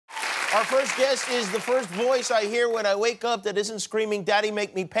Our first guest is the first voice I hear when I wake up that isn't screaming, "Daddy,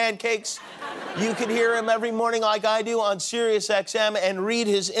 make me pancakes." You can hear him every morning like I do on Sirius XM and read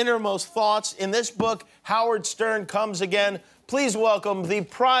his innermost thoughts. In this book, Howard Stern comes again. Please welcome the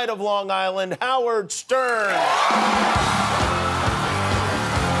pride of Long Island, Howard Stern.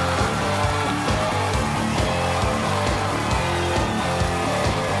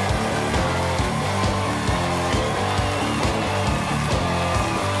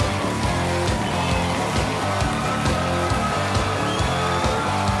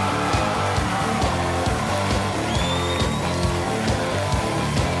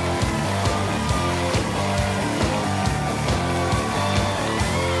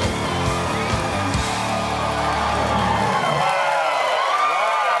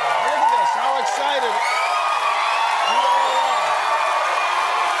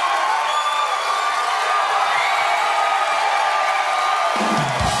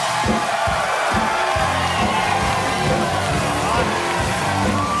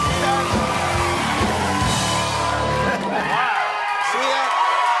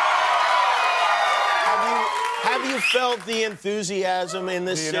 Felt the enthusiasm in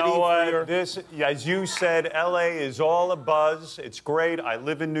this city. You know what? This, as you said, LA is all a buzz. It's great. I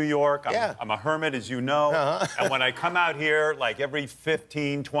live in New York. I'm a hermit, as you know. And when I come out here, like every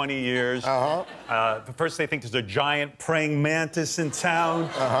 15, 20 years, the first they think there's a giant praying mantis in town.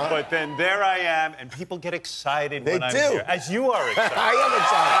 But then there I am, and people get excited when I'm here. As you are excited. I am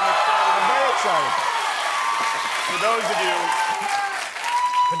excited. I'm very excited.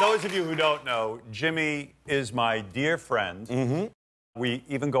 For those of you who don't know, Jimmy is my dear friend. We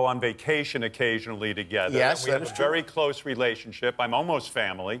even go on vacation occasionally together. Yes, we have a very close relationship. I'm almost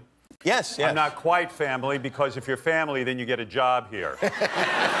family. Yes, yes. I'm not quite family, because if you're family, then you get a job here.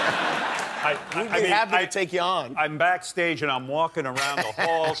 We'd be happy to take you on. I'm backstage and I'm walking around the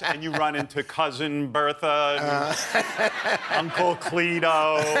halls, and you run into cousin Bertha, and Uncle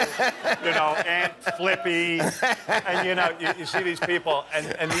Cleto, you know, Aunt Flippy, and you know, you see these people,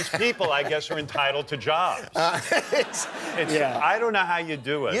 and these people, I guess, are entitled to jobs. I don't know how you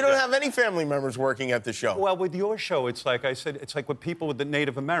do it. You don't have any family members working at the show. Well, with your show, it's like I said, it's like with people with the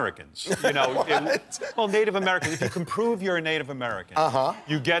Native Americans. You know, well, Native Americans. If you can prove you're a Native American,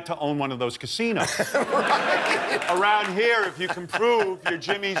 you get to own one of those casinos. Around here, if you can prove you're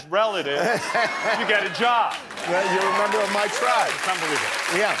Jimmy's relative, you get a job. Well, you're a member of my tribe. It's unbelievable.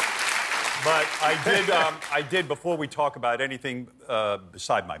 Yeah. But I did, before we talk about anything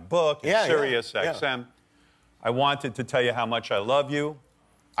beside my book, Sirius XM, I wanted to tell you how much I love you.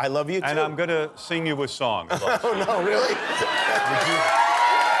 I love you, too. And I'm going to sing you a song. Oh, no, really?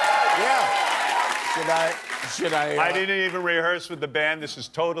 Yeah. Should I? I didn't even rehearse with the band. This is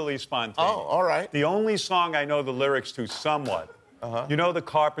totally spontaneous. Oh, all right. The only song I know the lyrics to somewhat. You know the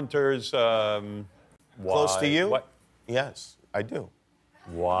Carpenters, Close to You? What? Yes, I do.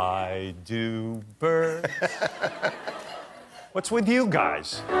 Why do birds... What's with you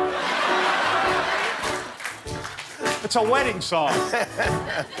guys? It's a wedding song.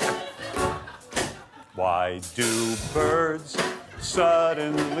 Why do birds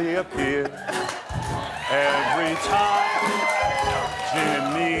suddenly appear every time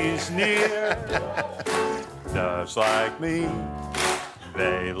Jimmy's near? Just like me,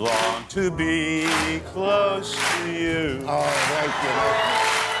 they long to be close to you. Oh, thank you.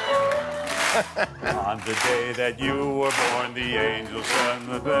 On the day that you were born, the angels sent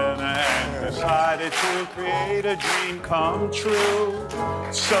the banner and decided to create a dream come true.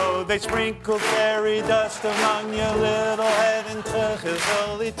 So they sprinkled fairy dust among your little head and took his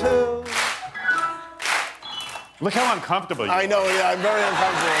holy too. Look how uncomfortable you are. I know, yeah, I'm very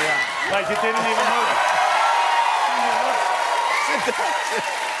uncomfortable, yeah. Like you didn't even move.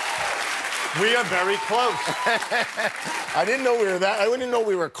 We are very close. I didn't know we were that. I didn't know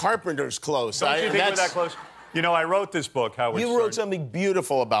we were Carpenters close. Don't you think we're that close? You know, I wrote this book, Howard Stern. You wrote something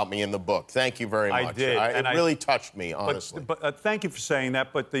beautiful about me in the book. Thank you very much. I did. It really touched me, honestly. But thank you for saying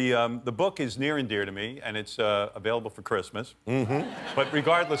that. But the book is near and dear to me, and it's available for Christmas. But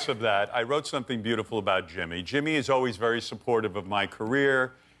regardless of that, I wrote something beautiful about Jimmy. Jimmy is always very supportive of my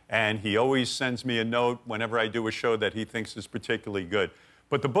career, and he always sends me a note whenever I do a show that he thinks is particularly good.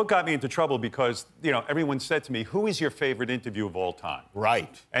 But the book got me into trouble because, you know, everyone said to me, who is your favorite interview of all time?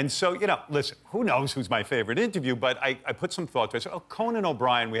 Right. And so, you know, listen, who knows who's my favorite interview, but I put some thought to it. I said, oh, Conan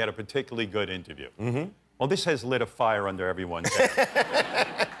O'Brien, we had a particularly good interview. Well, this has lit a fire under everyone's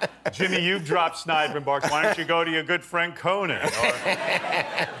head. Jimmy, you've dropped snide remarks. Why don't you go to your good friend Conan?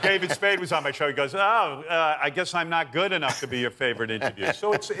 Or David Spade was on my show. He goes, I guess I'm not good enough to be your favorite interview.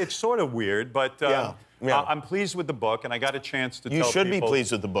 So it's sort of weird, but I'm pleased with the book, and I got a chance to tell people. You should be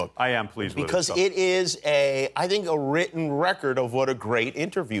pleased with the book. I am pleased with it. Because it is, I think, a written record of what a great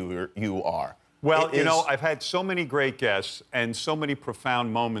interviewer you are. Well, you know, I've had so many great guests and so many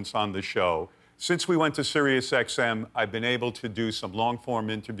profound moments on the show. Since we went to SiriusXM, I've been able to do some long-form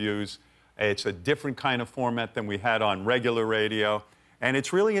interviews. It's a different kind of format than we had on regular radio. And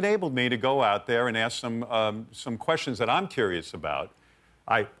it's really enabled me to go out there and ask some questions that I'm curious about.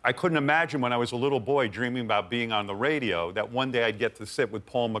 I couldn't imagine when I was a little boy dreaming about being on the radio that one day I'd get to sit with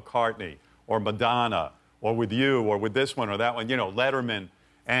Paul McCartney or Madonna or with you or with this one or that one, you know, Letterman.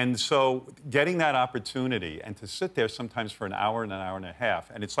 And so getting that opportunity and to sit there sometimes for an hour and a half,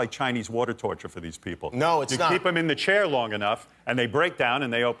 and it's like Chinese water torture for these people. No, it's not. You keep them in the chair long enough, and they break down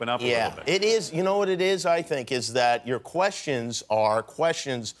and they open up a little bit. It is. You know what it is, I think, is that your questions are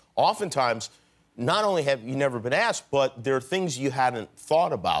questions oftentimes not only have you never been asked, but there are things you hadn't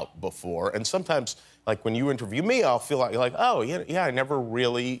thought about before. And sometimes, like when you interview me, I'll feel like oh, yeah, I never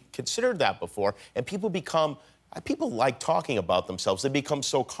really considered that before. And people like talking about themselves. They become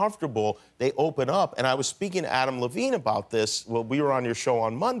so comfortable, they open up. And I was speaking to Adam Levine about this. Well, we were on your show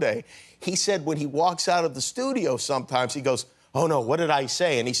on Monday. He said when he walks out of the studio sometimes, he goes, oh, no, what did I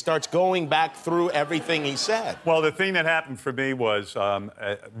say? And he starts going back through everything he said. Well, the thing that happened for me was,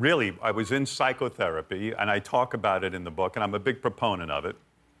 really, I was in psychotherapy, and I talk about it in the book, and I'm a big proponent of it.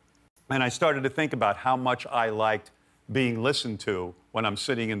 And I started to think about how much I liked being listened to when I'm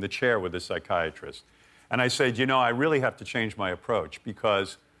sitting in the chair with a psychiatrist. And I said, you know, I really have to change my approach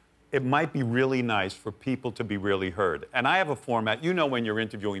because it might be really nice for people to be really heard. And I have a format. You know, when you're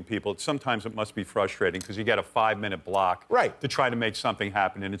interviewing people, sometimes it must be frustrating because you get a 5-minute block to try to make something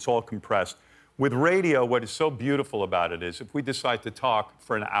happen, and it's all compressed. With radio, what is so beautiful about it is if we decide to talk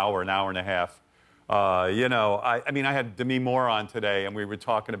for an hour and a half, you know, I mean, I had Demi Moore on today, and we were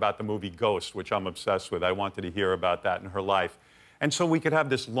talking about the movie Ghost, which I'm obsessed with. I wanted to hear about that in her life. And so we could have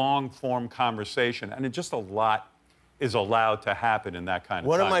this long-form conversation, and just a lot is allowed to happen in that kind of time.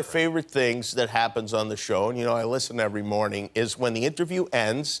 One of my favorite things that happens on the show, and you know I listen every morning, is when the interview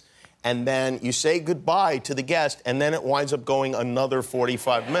ends, and then you say goodbye to the guest, and then it winds up going another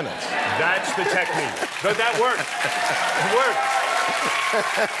 45 minutes. That's the technique. But that works. It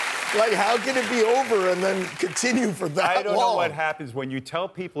works. Like, how can it be over and then continue for that long? I don't know what happens when you tell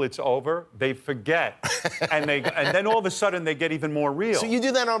people it's over, they forget, and then all of a sudden they get even more real. So you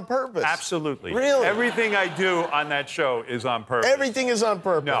do that on purpose? Absolutely. Really? Everything I do on that show is on purpose. Everything is on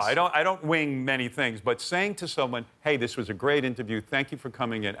purpose? No, I don't wing many things, but saying to someone, hey, this was a great interview, thank you for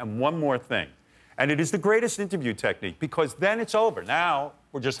coming in, and one more thing. And it is the greatest interview technique because then it's over. Now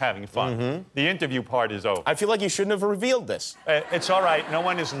we're just having fun. The interview part is over. I feel like you shouldn't have revealed this. It's all right. No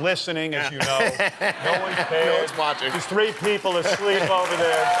one is listening, as you know. No one's paying. No one's watching. There's 3 people asleep over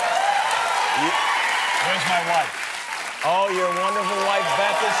there. Where's my wife? Oh, your wonderful wife,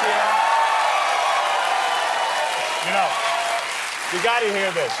 Beth, is here? You know, you got to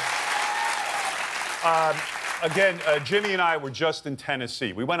hear this. Again, Jimmy and I were just in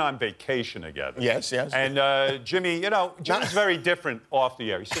Tennessee. We went on vacation together. Yes, yes. And Jimmy, you know, Jimmy's very different off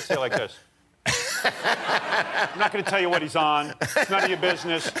the air. He sits there like this. I'm not going to tell you what he's on. It's none of your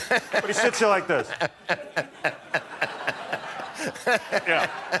business. But he sits there like this. Yeah.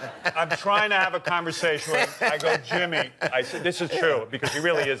 I'm trying to have a conversation with him. I go, Jimmy. I said, this is true, because he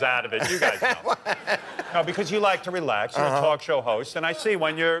really is out of it. You guys know. No, because you like to relax. You're a talk show host. And I see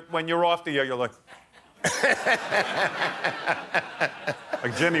when you're off the air, you're like...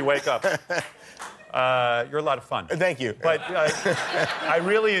 Like, Jimmy, wake up. You're a lot of fun. Thank you. But I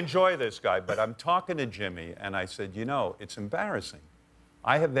really enjoy this guy. But I'm talking to Jimmy, and I said, you know, it's embarrassing.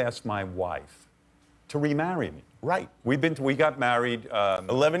 I have asked my wife to remarry me. Right. We got married...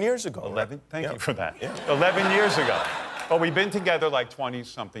 11 years ago. 11? Thank you for that. Yeah. 11 years ago. But we've been together like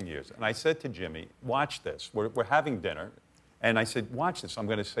 20-something years. And I said to Jimmy, watch this. We're having dinner. And I said, watch this. I'm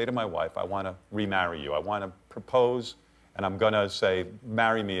going to say to my wife, I want to remarry you. I want to propose, and I'm going to say,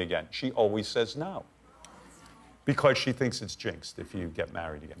 marry me again. She always says no. Because she thinks it's jinxed if you get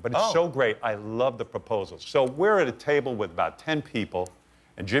married again. But it's so great. I love the proposals. So we're at a table with about 10 people,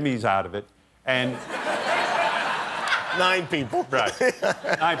 and Jimmy's out of it. And 9 people. Right.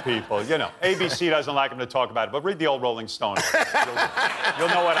 9 people. You know, ABC doesn't like him to talk about it, but read the old Rolling Stone. You'll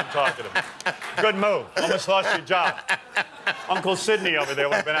know what I'm talking about. Good move. Almost lost your job. Uncle Sidney over there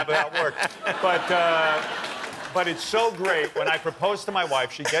would have been out without work. But it's so great. When I propose to my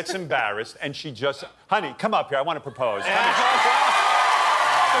wife, she gets embarrassed, and she just, honey, come up here. I want to propose. So great.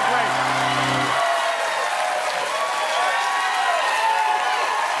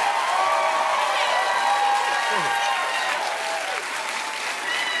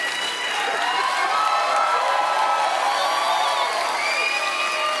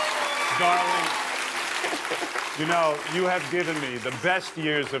 Darling, you know, you have given me the best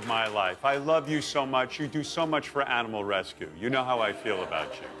years of my life. I love you so much. You do so much for animal rescue. You know how I feel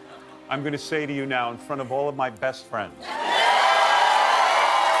about you. I'm going to say to you now in front of all of my best friends.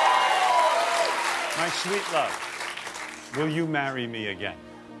 My sweet love, will you marry me again?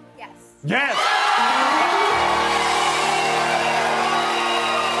 Yes. Yes!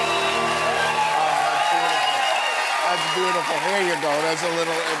 That's beautiful. There you go. That's a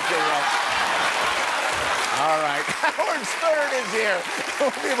little interrupt. All right. Howard Stern is here.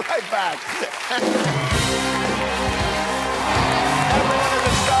 We'll be right back. Everyone is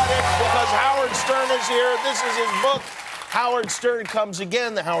excited because Howard Stern is here. This is his book, Howard Stern Comes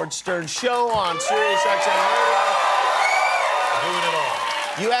Again, The Howard Stern Show on Sirius XM Radio. Doing it all.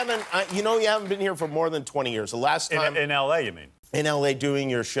 You haven't, you haven't been here for more than 20 years. The last time... In L.A., you mean? In L.A. doing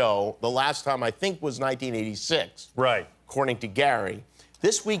your show. The last time, I think, was 1986. Right. According to Gary.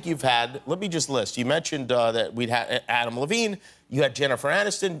 This week you've had, let me just list. You mentioned that we'd had Adam Levine. You had Jennifer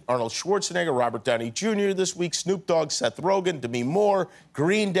Aniston, Arnold Schwarzenegger, Robert Downey Jr. this week, Snoop Dogg, Seth Rogen, Demi Moore,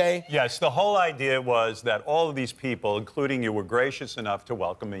 Green Day. Yes, the whole idea was that all of these people, including you, were gracious enough to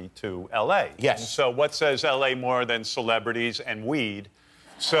welcome me to L.A. Yes. And so what says L.A. more than celebrities and weed?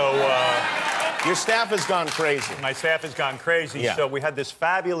 So... Your staff has gone crazy. My staff has gone crazy. Yeah. So we had this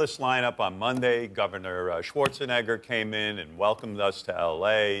fabulous lineup on Monday. Governor Schwarzenegger came in and welcomed us to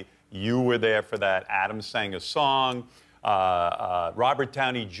L.A. You were there for that. Adam sang a song. Robert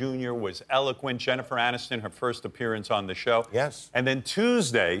Downey Jr. was eloquent. Jennifer Aniston, her first appearance on the show. Yes. And then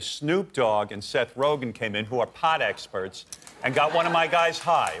Tuesday, Snoop Dogg and Seth Rogen came in, who are pot experts, and got one of my guys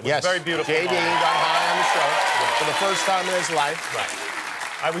high. It was a very beautiful JD moment. got high on the show for the first time in his life. Right.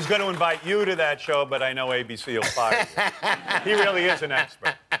 I was going to invite you to that show, but I know ABC will fire you. He really is an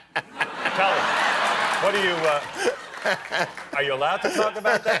expert. Tell him. What are you... are you allowed to talk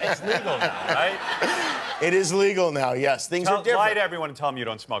about that? It's legal now, right? It is legal now, yes. Things are different. Lie to everyone and tell them you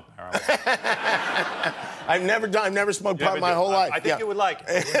don't smoke marijuana. I've never smoked pot my whole life. I think you would like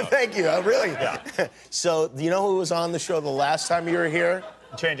it. Thank you. Really? Yeah. So, do you know who was on the show the last time you were here?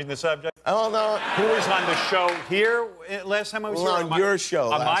 Changing the subject? Oh, no. Who was on the show here last time I was here? On your show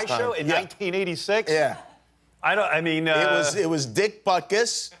On my last time. show in 1986? Yeah. It was Dick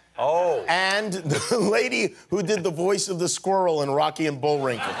Butkus. Oh. And the lady who did the voice of the squirrel in Rocky and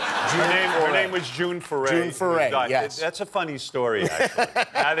Bullwinkle. Her name was June Foray. June Foray, yes. That's a funny story, actually.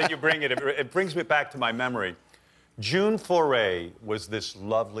 Now that you bring it, it brings me back to my memory. June Foray was this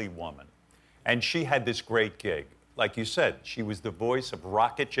lovely woman, and she had this great gig. Like you said, she was the voice of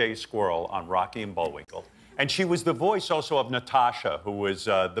Rocket J. Squirrel on Rocky and Bullwinkle. And she was the voice also of Natasha, who was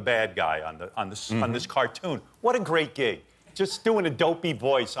the bad guy on this cartoon. What a great gig. Just doing a dopey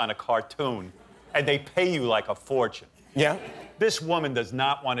voice on a cartoon, and they pay you like a fortune. Yeah. This woman does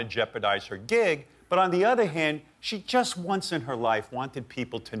not want to jeopardize her gig, but on the other hand, she just once in her life wanted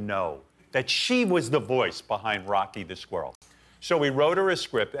people to know that she was the voice behind Rocky the Squirrel. So we wrote her a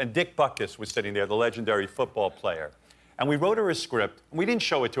script, and Dick Butkus was sitting there, the legendary football player. And we wrote her a script, and we didn't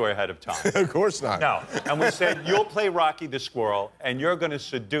show it to her ahead of time. Of course not. No. And we said, you'll play Rocky the Squirrel, and you're going to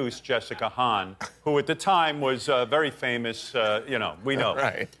seduce Jessica Hahn, who at the time was very famous, we know.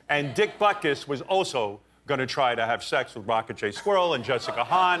 Right. And Dick Butkus was also going to try to have sex with Rocket J. Squirrel and Jessica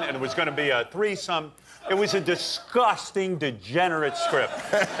Hahn, and it was going to be a threesome. It was a disgusting, degenerate script.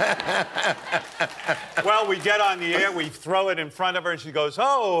 Well, we get on the air, we throw it in front of her, and she goes,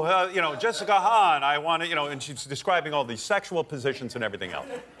 Jessica Hahn, I want to, and she's describing all these sexual positions and everything else.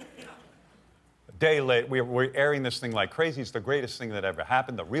 A day later, we're airing this thing like crazy. It's the greatest thing that ever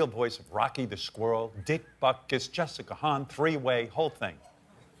happened. The real voice of Rocky the Squirrel, Dick Butkus, Jessica Hahn, three-way, whole thing.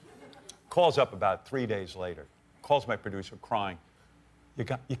 Calls up about 3 days later. Calls my producer crying.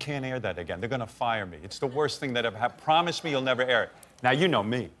 You can't air that again. They're going to fire me. It's the worst thing that ever happened. Promise me you'll never air it. Now, you know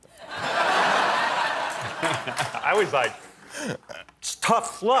me. I was like, it's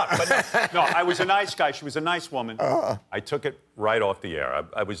tough luck. But no, I was a nice guy. She was a nice woman. I took it right off the air.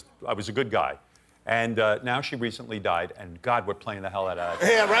 I was a good guy. And now she recently died, and God, we're playing the hell out of it.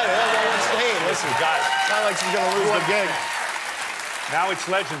 Yeah, right. Hey, listen, guys. It's not like she's going to lose the gig. Now it's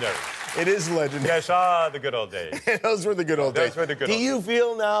legendary. It is legendary. Yes, the good old days. Those were the good old days. Those were the good old days. Do you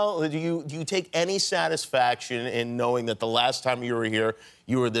feel now, do you take any satisfaction in knowing that the last time you were here,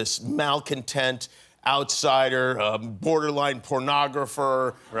 you were this malcontent outsider, borderline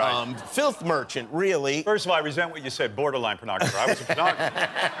pornographer, right. Filth merchant, really? First of all, I resent what you said, borderline pornographer. I was a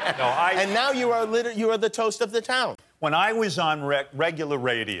pornographer. No, And now you are the toast of the town. When I was on regular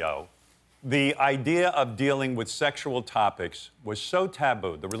radio, the idea of dealing with sexual topics was so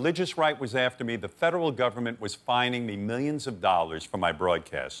taboo. The religious right was after me. The federal government was fining me millions of dollars for my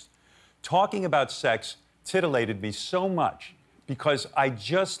broadcasts. talking about sex titillated me so much because I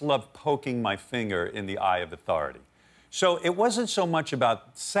just love poking my finger in the eye of authority. So it wasn't so much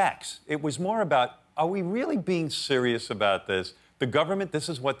about sex. It was more about, are we really being serious about this? The government, this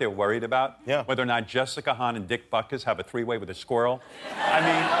is what they're worried about? Yeah. Whether or not Jessica Hahn and Dick Buckus have a three-way with a squirrel? I mean,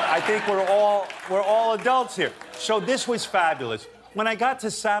 I think we're all adults here. So this was fabulous. When I got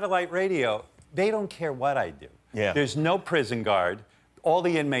to satellite radio, they don't care what I do. Yeah. There's no prison guard. All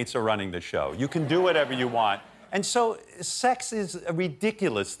the inmates are running the show. You can do whatever you want. And so sex is a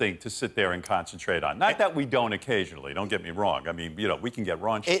ridiculous thing to sit there and concentrate on. Not that we don't occasionally, don't get me wrong. I mean, you know, we can get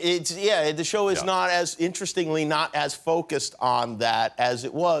raunchy. Yeah, the show is not as, interestingly, not as focused on that as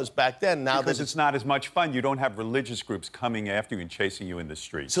it was back then. Now because it's not as much fun. You don't have religious groups coming after you and chasing you in the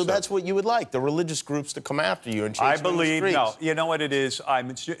streets. So that's what you would like, the religious groups to come after you and chase you in the streets. I believe, no, you know what it is?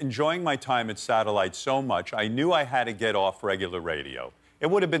 I'm enjoying my time at Satellite so much, I knew I had to get off regular radio.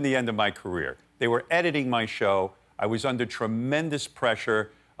 It would have been the end of my career. They were editing my show. I was under tremendous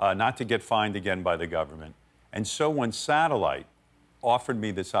pressure not to get fined again by the government. And so when Satellite offered me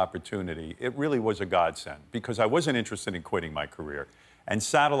this opportunity, it really was a godsend because I wasn't interested in quitting my career. And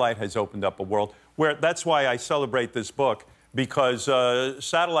Satellite has opened up a world where that's why I celebrate this book, because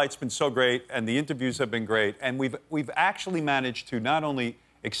Satellite's been so great and the interviews have been great. And we've actually managed to not only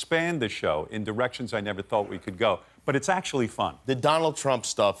expand the show in directions I never thought we could go, but it's actually fun. The Donald Trump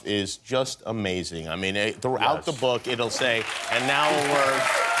stuff is just amazing. I mean, throughout the book, it'll say, and now a word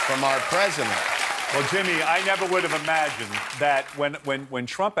from our president. Well, Jimmy, I never would have imagined that when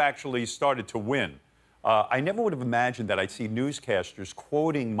Trump actually started to win, I never would have imagined that I'd see newscasters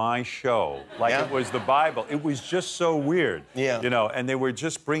quoting my show like it was the Bible. It was just so weird, you know, and they were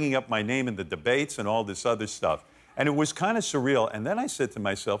just bringing up my name in the debates and all this other stuff. And it was kind of surreal. And then I said to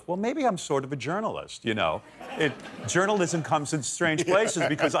myself, well, maybe I'm sort of a journalist, you know. Journalism comes in strange places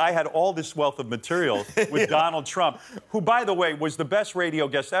because I had all this wealth of material with Donald Trump, who, by the way, was the best radio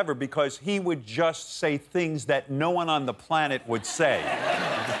guest ever because he would just say things that no one on the planet would say.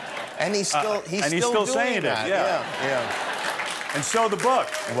 And he's still, doing saying that. it, yeah. And so the book.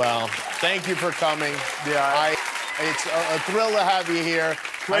 Well, thank you for coming. Yeah. It's a thrill to have you here.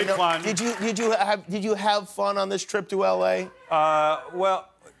 Great fun. Did you have fun on this trip to L.A.? Well,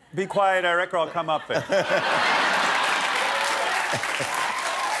 be quiet, Eric, or I'll come up there.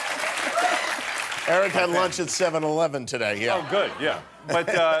 Eric had lunch at 7-Eleven today, Oh, good, yeah.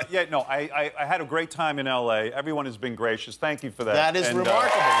 But, yeah, no, I had a great time in L.A. Everyone has been gracious. Thank you for that. That is remarkable.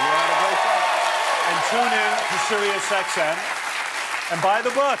 You had a great time. And tune in to Sirius XM. And buy the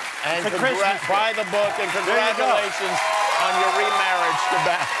book. And buy the book, and congratulations on your remarriage to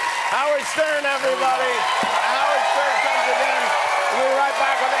Beth. Howard Stern, everybody. Howard Stern comes again. We'll be right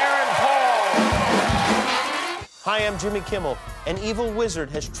back with Aaron Paul. Hi, I'm Jimmy Kimmel. An evil wizard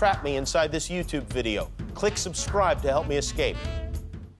has trapped me inside this YouTube video. Click subscribe to help me escape.